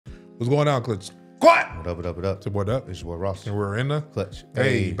What's going on, Clutch? What? What up, what up, what up? It's your boy Up. It's your boy Ross. And we're in the Clutch.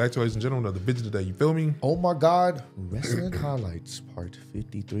 Hey, back to ladies and gentlemen, another video today. You feel me? Oh my God. Wrestling highlights, part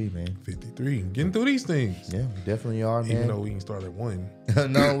 53, man. 53. Getting through these things. Yeah, we definitely are, man. Even though we didn't start at 1.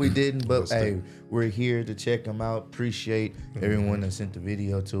 No, we didn't, but hey, we're here to check them out. Appreciate everyone that sent the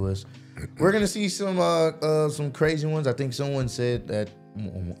video to us. We're gonna see some crazy ones. I think someone said that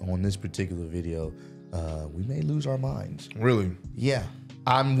on this particular video, we may lose our minds. Really? Yeah.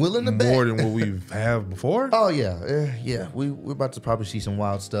 I'm willing to bet. More than what we've had before? Oh, yeah. Yeah. We're about to probably see some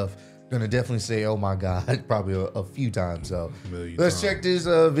wild stuff. Gonna definitely say, oh my God, probably a few times. So let's check this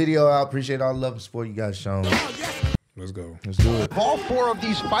video out. Appreciate all the love and support you guys shown. Let's go. Let's do it. Of all 4 of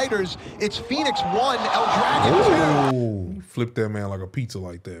these fighters, it's Phoenix 1, El Dragon 2. Flip that man like a pizza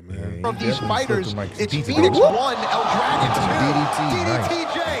like that, man. Yeah, Of these fighters, like it's pizza. Phoenix 1, El Dragon 2. DDT,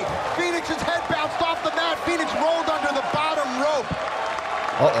 DDTJ. Phoenix's head bounced off the mat. Phoenix rolled under the bottom rope.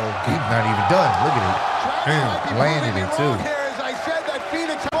 Uh-oh, he's not even done. Look at Damn, landed it too. Here, as I said, that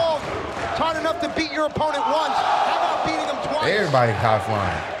Phoenix balls. It's hard enough to beat your opponent once. How about beating him twice? Everybody high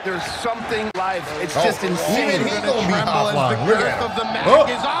flying. There's something live. It's just insane. Even he's gonna be high flying. The Look girth at of him. the mat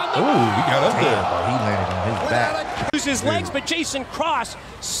is on the He got up there. Damn, he landed on his back. Uses his legs, but Jason Cross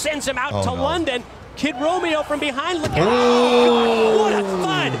sends him out to no. London. Kid Romeo from behind. Look at what a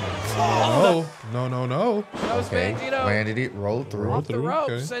thud! No. Okay, landed it, rolled through. Off the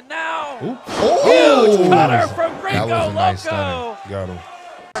ropes, okay. and now Oh! huge cutter from That Gringo was a nice Loco. Got him.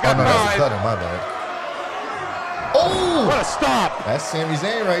 Oh no, that's a cutter, my bad. Oh! What a stop. That's Sami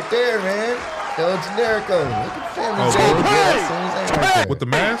Zayn right there, man. El Generico. Look at Sami Oh, Zayn. really? Yeah, that's Sami Zayn right there. With the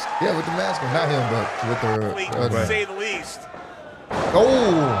mask? Yeah, with the mask. Not him, but with the... To say the least.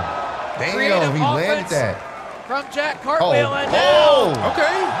 Oh! Damn, Creative he landed offense that. From Jack Cartwheel, Oh. and now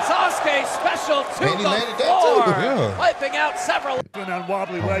Okay. Sasuke special to And he the landed that too. floor, Yeah. wiping out several. On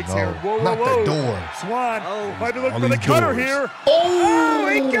wobbly Oh, legs no. here. Whoa, whoa, Not whoa. the door. Swan might be looking All for the these cutter doors. here. Oh! Oh,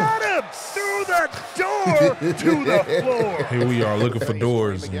 he got him through the door to the floor. Here we are looking for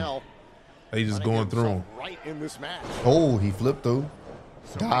doors. And they just going through them. Right in this match. Oh, he flipped through.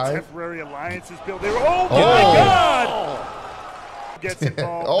 Dive. Temporary alliances built there. Oh, Oh. my God! Gets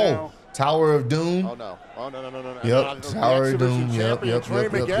involved Oh, now. Tower of Doom. Oh no. Oh no. Yep, Tower of Doom. Yep. Trying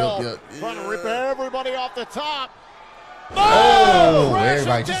to rip everybody off the top. Oh,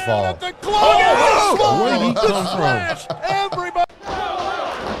 everybody just fall. Oh, Where did he come from? Everybody.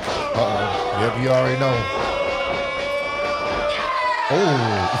 Uh-oh. Yep, you already know. Oh,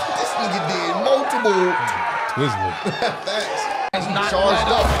 this nigga did multiple. Twizzler. Thanks. Has not Charged led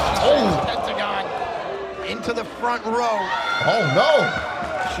up. Oh. Pentagon into the front row. Oh, no.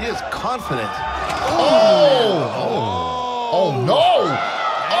 She is confident. Oh, no.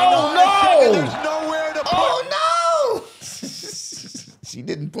 Oh, no. There's nowhere to put. Oh, no. She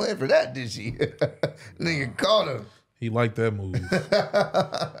didn't plan for that, did she? Nigga caught her. He liked that move.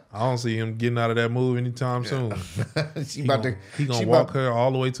 I don't see him getting out of that move anytime soon. He He gonna walk her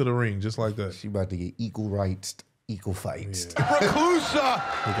all the way to the ring just like that. She about to get equal rights, equal fights. Reclusa.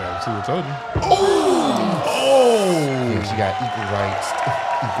 Look at him. See what I told you. Yeah, she got equal rights,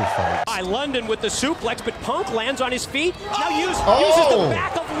 equal fights. By London with the suplex, but Punk lands on his feet. Now uses Oh. the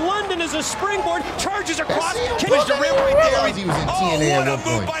back of London as a springboard, charges across, That's catches the rim right there. he was in TNA at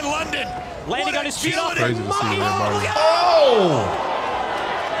one point. London. Landing on his feet off Crazy the to see everybody. Oh!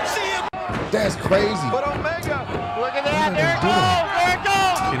 That's crazy. But Omega. Look at What are that. they There it doing? goes. There it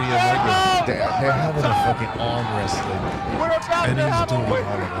goes. Kenny Omega. They're having a fucking arm wrestling. We're about And to he's have a doing all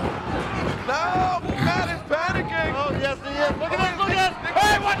winner. of that. No, Matt is panicking. Oh, yes, he is. Look at this. Look at this.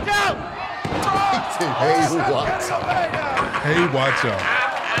 Hey, watch out. Hey, what? Omega. Hey, watch out.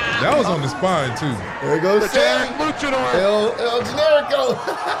 That was on the spine, too. There goes Jack Sam. Luchador. El Generico.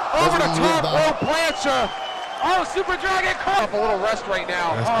 Over the top rope plancha. Oh, Super Dragon caught. A little rest right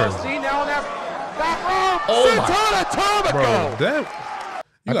now. That's crazy. See now on that back rope. Oh, my. Santana Bro, Tomico. that...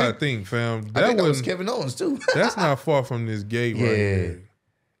 You gotta think, fam. I think That that was wasn't... Kevin Owens, too. That's not far from this gate right here.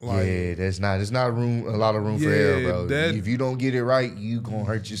 Like, Yeah, there's not a lot of room for error, bro. that- If you don't get it right, you gonna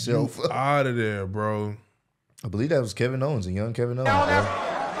hurt yourself. out of there, bro. I believe that was Kevin Owens, a young Kevin Owens. Now on Bro. that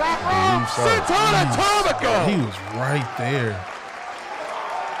back rope. so. Santana Tomico. He was right there.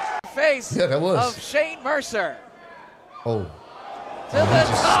 Face Yeah, that was. of Shane Mercer. Oh, To he the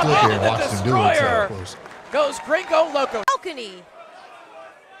just top stood there of and the watched him do it. destroyer. Of course. Goes Gringo Loco. Balcony.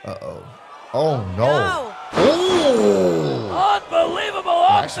 Uh-oh. Oh, no. No. Oh! Unbelievable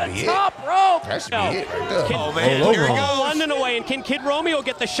off That should the be top rope. That should be it right there. Can All over him. London away, and can Kid Romeo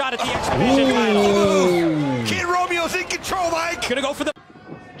get the shot at the X Division title? Kid Romeo's in control, Mike. Gonna go for the...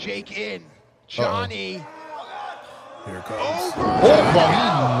 Jake in. Johnny. Here it comes. Oh, bro, he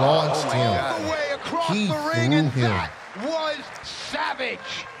launched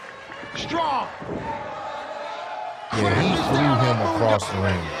strong. Yeah, he threw him across the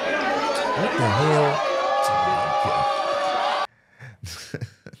ring. What the hell?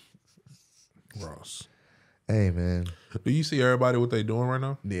 Ross. Hey, man. Do you see everybody what they doing right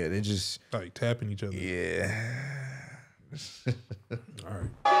now? Yeah, they just like tapping each other. Yeah. All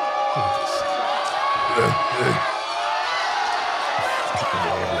right.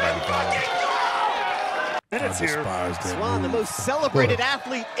 Minutes here. Swan, the most celebrated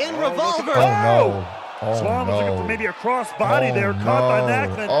athlete in Revolver. Oh no. Oh, Swan was looking for maybe a cross body there, no. caught by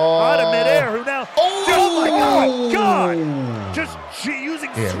Nachman out of midair. Who now? Oh my God! Just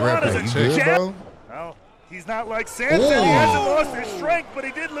using Swan as a jab. Well, he's not like Sanson. He hasn't lost his strength, but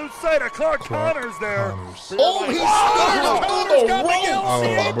he did lose sight of Clark Connors there. Oh, he slid through the rope.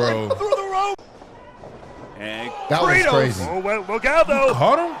 Oh, bro. Through the rope. And that was crazy. Oh, well, look out though. You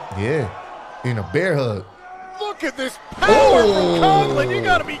caught him? Yeah, in a bear hug. Look at this power from Conklin. You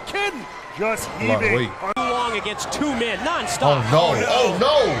gotta be kidding. Just heaving. Too long against two men, non-stop. Oh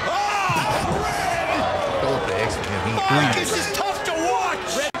no! Throw up the X for him. This is tough to watch.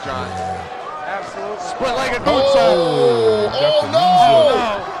 Absolutely. Split-legged boots Oh no!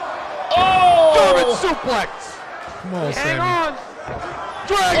 Oh! German suplex. Come on, Sammy. Hang on.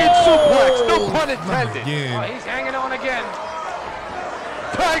 Dragon suplex. No pun intended. Again. He's hanging on again.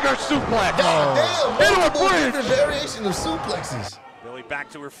 Tiger suplex. God damn! Into a Multiple bridge. different variation of suplexes. Billy back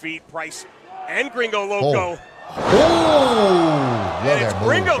to her feet. Price and Gringo Loco. Oh! Love And it's that move,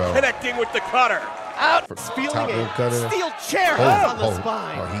 Gringo bro. connecting with the cutter. Out, Top feeling rope cutter. a steel chair Oh, on the oh,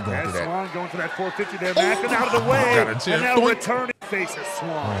 spine. oh, he going through that. Swan going for that 450 there. Macklin out of the way. Got a chair. And now Doink. returning faces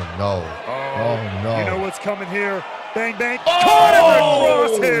Swan. Oh no! Oh no! You know what's coming here. Bang, bang. Oh! Caught in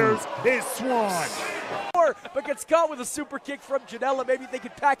the crosshairs is Swan. But gets caught with a super kick from Janela. Maybe they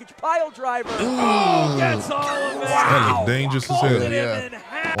could package pile driver. Ooh. Oh, gets all of it. That looked dangerous as hell. Folded Yeah. him in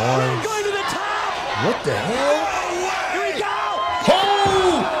half. One. Going to the top. What the hell? Here we go.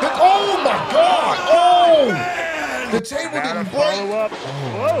 Oh my God! Oh! The table Gotta didn't follow break. up.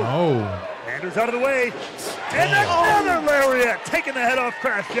 Whoa. Oh. Anders out of the way. And another lariat. Taking the head off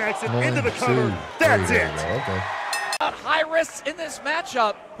Crash Jackson into the cover. That's it. Okay. High risks in this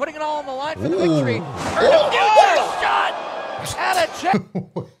matchup. Putting it all on the line for the Ooh. victory. Oh. Shot. At a check.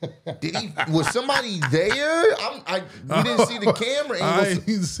 Was somebody there? We didn't see the camera I angle.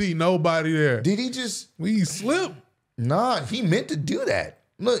 didn't see nobody there. Did he just? We slipped. Nah, he meant to do that.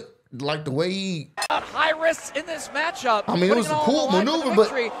 Look, like the way he. High risks in this matchup. I mean, it was a cool maneuver, but.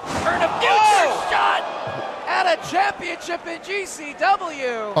 Turn of future shot at a championship in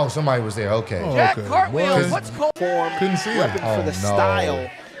GCW. Oh, somebody was there. Okay. Oh, Jack okay. Cartwheels. What? What's called? Couldn't see him. Weapon Oh, for the no. style.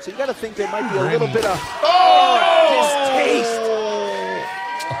 So you got to think there might be a little bit of distaste.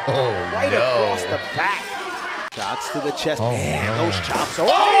 right across the back. Shots to the chest. Oh, Man, no. those chops are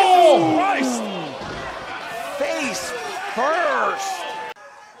Oh! face first.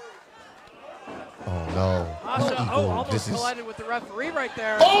 Oh no. almost This is. collided with the referee right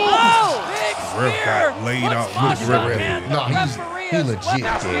there. Oh! Big Ref spear. got laid What's out with Foster ref. again? No, he Referee legit is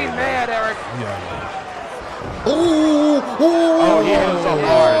left. dead. mad, Eric. Yeah. Oh, he hit him so Oh!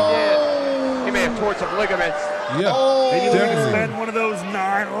 hard. He may have torn some ligaments. Yeah. Maybe we can Definitely. spend one of those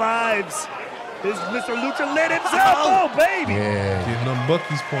 9 lives. Is Mr. Lucha lit himself? Oh, baby. Yeah. Getting them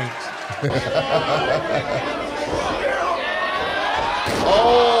Bucky's points.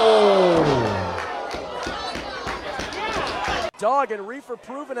 Oh! Dog and Reefer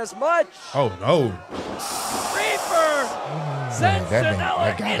proven as much. Oh no. Reefer sends that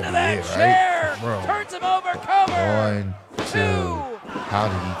Janela gotta into be that it, right? chair. Bro. Turns him over, cover. 1, 2. How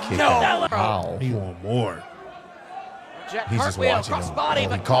did he kick No. that? How? He want more. Jack He's just Cartwheel watching cross him. body, Oh,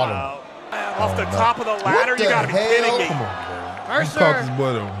 he but caught him. Off the no. top of the ladder, What you the gotta be hell? kidding me. Come on, bro. He Mercer. caught this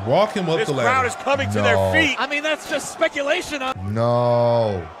boy to walk him up This the crowd ladder. is coming to No. their feet. I mean, that's just speculation on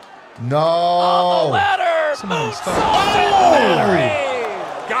No. the No. ladder. Somebody Moonsault stop. battery.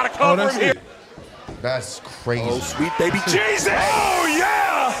 Gotta Oh, cover that's him here. it. That's crazy. Oh, sweet baby Jesus. Oh,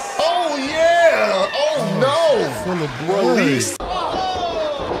 yeah! Oh, yeah. Oh, no. Full of blood. Release. Oh.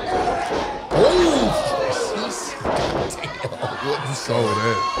 He sold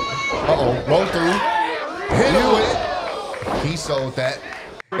that. Uh-oh. Roll through. Hit him with it. He sold that.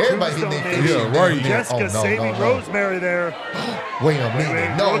 Everybody hitting their face. Yeah, right. Jessica saving Rosemary there. Wait a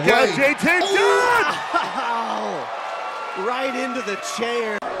minute. No Look out, way. JT. Done! Right into the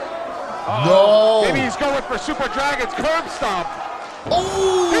chair. No. Maybe he's going for Super Dragon's curb stomp.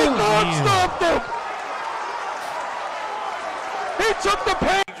 Oh. Stomped him. He took the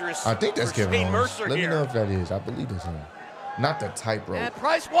pain. I think that's Kevin Shane Owens. Mercer Let me here. know if that is. I believe that's him. Not the tightrope. And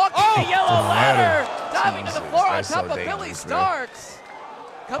Price walks the yellow ladder. Diving to the Jesus, floor on that's top so of Billy dangerous, man. Starks.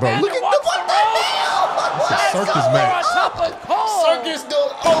 Bro, look at what the hell? It's a circus match. On top of Cole. Circus dude. Oh,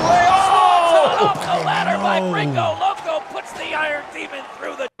 Off the ladder by Gringo Loco puts the Iron Demon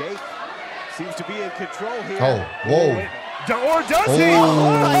through the. Seems to be in control here. oh, whoa. Or does he? Oh.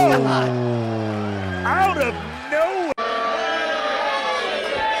 Out of nowhere.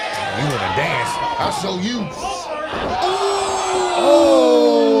 You wanna dance? I'll show you.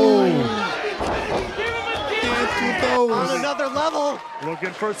 Oh! Dance with those. On another level.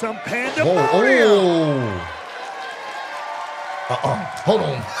 Looking for some Whoa, pandemonium. Hold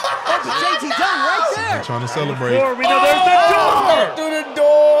on. That's a JT done right They're there. trying to celebrate. Or we know there's the door. Through the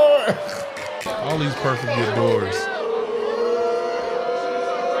door. All these perfect good doors.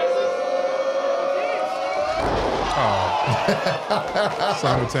 Oh.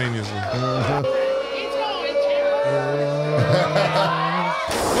 Simultaneously.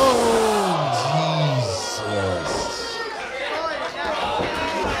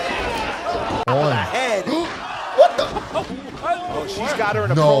 Head. What the? Oh, she's got her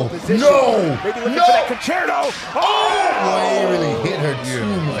in a No. pole position. No. Maybe looking No. for that concerto. Oh, he really hit her too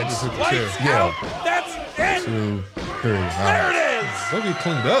much. Just hit the chair. Yeah. That's it. 2, 3. There it is. Look, get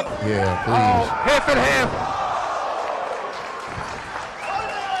cleaned up. Yeah, please. Half and half.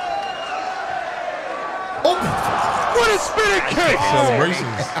 Oh, What a spinning kick.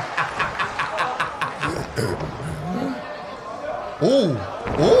 Celebrations. oh,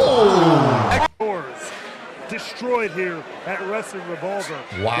 oh. Doors destroyed here at Wrestling Revolver.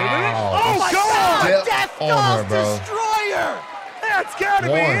 Wow. Oh, God. Step Death on her, Doll's bro. Destroyer. That's got to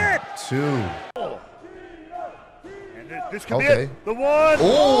be 1, it. 2. And this could be Okay. it. The 1.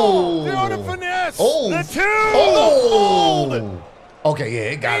 Oh. The finesse. Oh. The 2. Oh. Okay, yeah,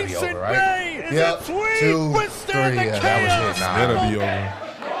 it gotta be Ancient over, right? Bay is Yep. it sweet? 2, Withstand 3. the Yeah, that was chaos. it. Nah. That'll be over.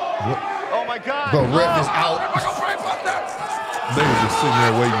 Oh my God. The ref is out. They were just sitting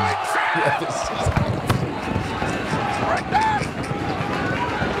there waiting.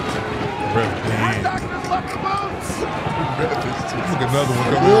 Ref dead. Look, another one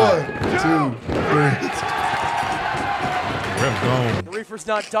coming. 1, 2, 3. Ref gone. The refer's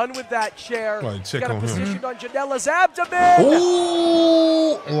not done with that chair. Like, check Got it on him. positioned on Janela's abdomen.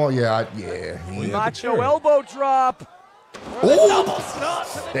 Ooh. Well, yeah, yeah. Well, yeah. Macho chair. elbow drop. Ooh. Double snot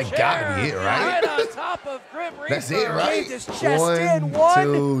to the That chair. gotta be it, right? Right on top of Grim Reaper. That's it, right? Laid his chest 1, in. 1,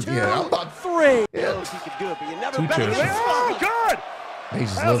 2, 2, yeah, I'm about- 3. Knows he can do it, but you never Two bet chairs. against Oh, him. God. They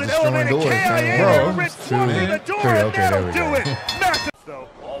just That love was an destroying elevated doors, KIA. man. Bro, Bro, Rich swung through the door, 3, and okay, there that'll we do go. it. Massive, though.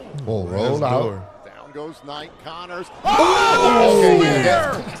 Whoa, That's roll the out. door. Down goes Knight Connors. Okay,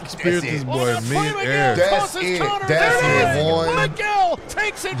 yeah, Speared this boy mid-air. That's it. That's it. 1. Miguel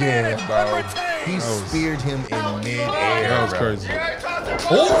takes advantage Yeah, bro. and retains. He speared him in midair. That was bro. crazy.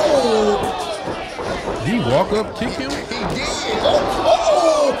 Oh! Did he walk up, kick him? He did.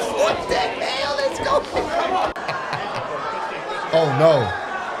 Oh! What the hell is going on? Oh, no.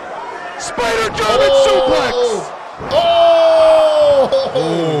 Spider German suplex. Oh!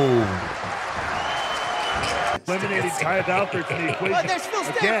 Eliminating Ty Valkyrie from the equation. There's Phil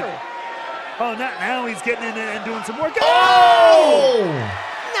again. Stamper. Oh, not now. He's getting in and doing some work. Oh!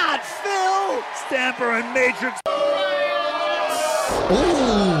 Not Phil. Stamper and Matrix.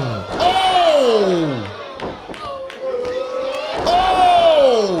 Ooh. Oh!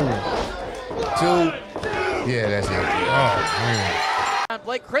 Oh! 2. Yeah, that's it. Oh, man.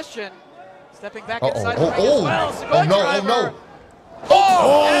 Blake Christian stepping back Uh-oh. inside Oh, the ring oh. as well. Oh, Seguin no, oh, driver. no.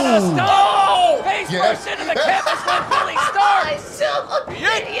 Oh, and a stomp. Face Yes. first into the canvas when Billy starts.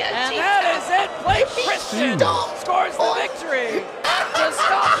 And that is it. Blake Christian scores the victory after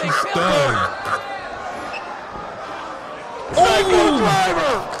stopping Billy. Done.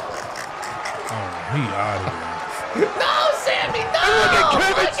 Driver. Oh, he out of here. No, Sammy, no! Look at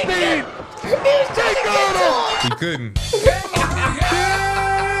Kevin Steen. Take on him. He couldn't.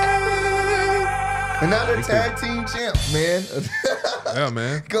 Another tag team champs, man. Yeah,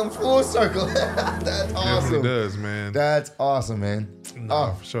 man. Comes full circle. That's Definitely awesome. does, man. That's awesome, man.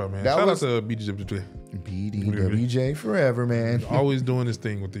 Nah, for sure, man. that Shout was- out to BJJ. BDWJ forever, man. Always doing this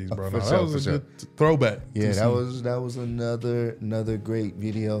thing with these, bro. For Nah, sure, that was for a sure. good throwback. Yeah, to that was another great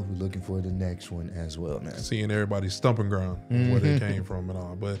video. We're looking for the next one as well, man. seeing everybody's stumping ground, where they came from and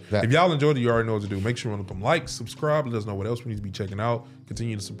all. But That- if y'all enjoyed it, you already know what to do. Make sure you want to like, subscribe, let us know what else we need to be checking out.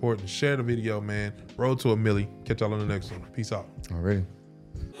 Continue to support and share the video, man. Road to 1 million. Catch y'all on the next one. Peace out. Already.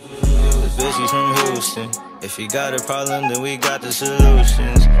 Bitch, she's from Houston. If you got a problem, then we got the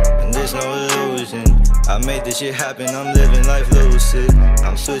solutions. And there's no illusion. I made this shit happen, I'm living life lucid.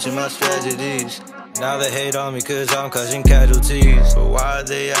 I'm switching my strategies. Now they hate on me cause I'm causing casualties. But why are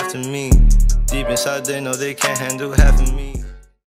they after me? Deep inside they know they can't handle half of me.